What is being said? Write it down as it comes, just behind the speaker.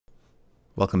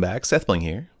Welcome back, SethBling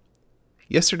here.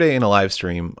 Yesterday in a live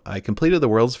stream, I completed the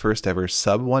world's first ever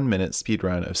sub-1 minute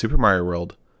speedrun of Super Mario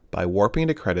World by warping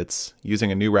into credits using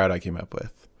a new route I came up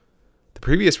with. The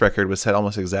previous record was set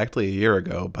almost exactly a year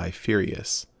ago by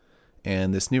Furious,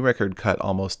 and this new record cut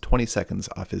almost 20 seconds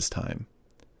off his time.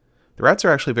 The routes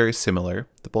are actually very similar.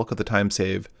 The bulk of the time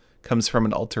save comes from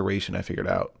an alteration I figured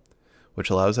out, which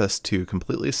allows us to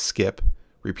completely skip,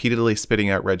 repeatedly spitting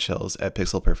out red shells at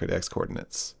pixel perfect X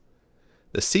coordinates.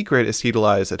 The secret is to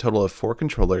utilize a total of 4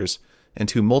 controllers and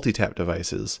 2 multi-tap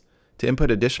devices to input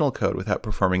additional code without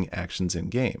performing actions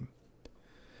in-game.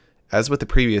 As with the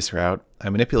previous route, I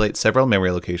manipulate several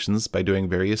memory locations by doing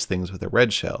various things with a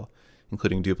red shell,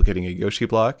 including duplicating a Yoshi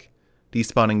block,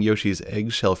 despawning Yoshi's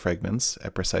egg shell fragments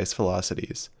at precise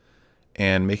velocities,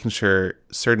 and making sure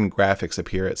certain graphics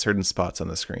appear at certain spots on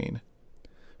the screen.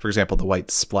 For example, the white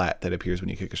splat that appears when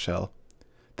you kick a shell.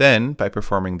 Then, by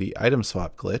performing the item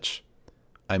swap glitch,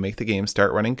 I make the game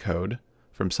start running code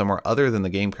from somewhere other than the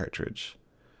game cartridge.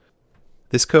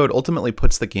 This code ultimately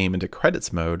puts the game into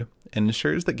credits mode and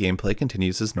ensures that gameplay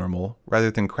continues as normal rather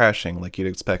than crashing like you'd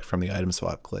expect from the item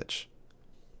swap glitch.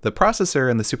 The processor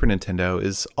in the Super Nintendo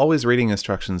is always reading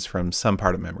instructions from some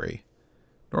part of memory.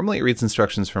 Normally it reads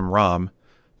instructions from ROM,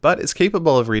 but it's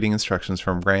capable of reading instructions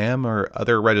from RAM or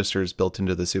other registers built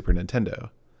into the Super Nintendo.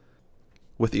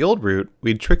 With the old route,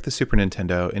 we'd trick the Super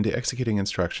Nintendo into executing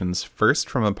instructions first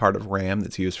from a part of RAM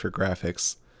that's used for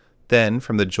graphics, then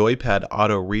from the joypad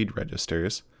auto-read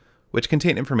registers, which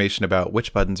contain information about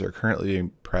which buttons are currently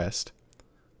being pressed,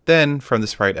 then from the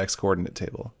sprite X coordinate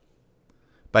table.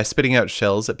 By spitting out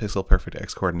shells at pixel perfect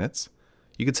X coordinates,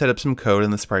 you could set up some code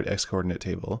in the sprite X coordinate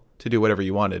table to do whatever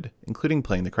you wanted, including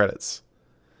playing the credits.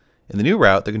 In the new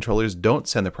route, the controllers don't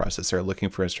send the processor looking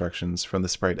for instructions from the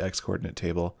sprite X coordinate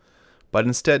table, but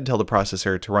instead tell the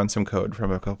processor to run some code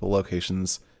from a couple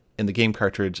locations in the game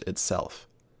cartridge itself.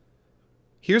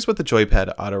 Here's what the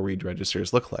joypad auto-read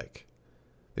registers look like.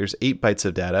 There's 8 bytes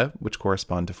of data, which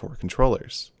correspond to 4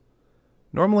 controllers.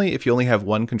 Normally, if you only have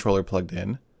one controller plugged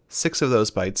in, 6 of those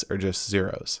bytes are just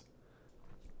zeros.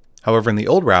 However, in the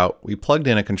old route, we plugged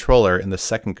in a controller in the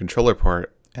second controller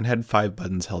port and had 5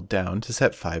 buttons held down to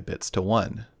set 5 bits to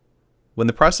 1. When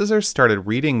the processor started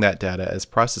reading that data as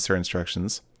processor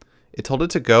instructions, it told it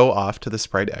to go off to the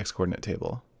sprite X coordinate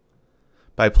table.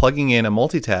 By plugging in a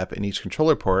multi-tap in each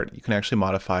controller port, you can actually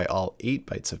modify all 8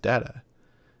 bytes of data.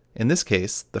 In this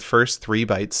case, the first 3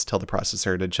 bytes tell the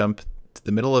processor to jump to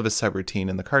the middle of a subroutine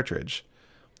in the cartridge,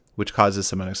 which causes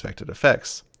some unexpected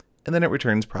effects, and then it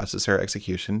returns processor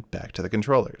execution back to the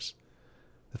controllers.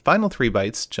 The final 3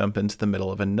 bytes jump into the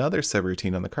middle of another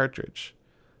subroutine on the cartridge.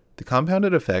 The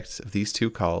compounded effect of these 2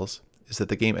 calls is that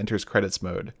the game enters credits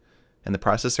mode, and the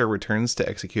processor returns to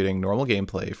executing normal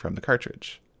gameplay from the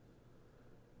cartridge.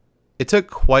 It took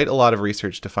quite a lot of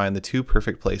research to find the 2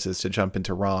 perfect places to jump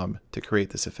into ROM to create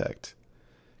this effect.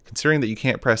 Considering that you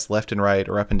can't press left and right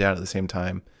or up and down at the same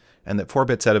time, and that 4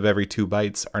 bits out of every 2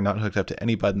 bytes are not hooked up to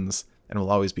any buttons and will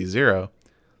always be 0,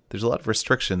 there's a lot of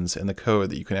restrictions in the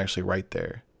code that you can actually write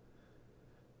there.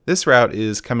 This route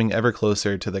is coming ever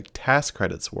closer to the task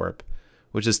credits warp,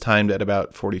 which is timed at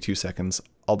about 42 seconds,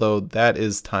 although that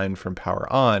is timed from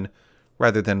power on,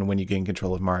 rather than when you gain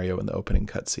control of Mario in the opening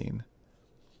cutscene.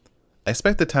 I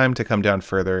expect the time to come down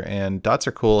further, and Dots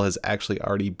Are Cool has actually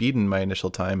already beaten my initial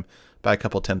time by a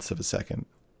couple tenths of a second.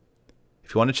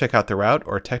 If you want to check out the route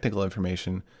or technical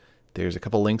information, there's a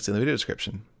couple links in the video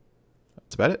description.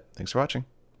 That's about it. Thanks for watching.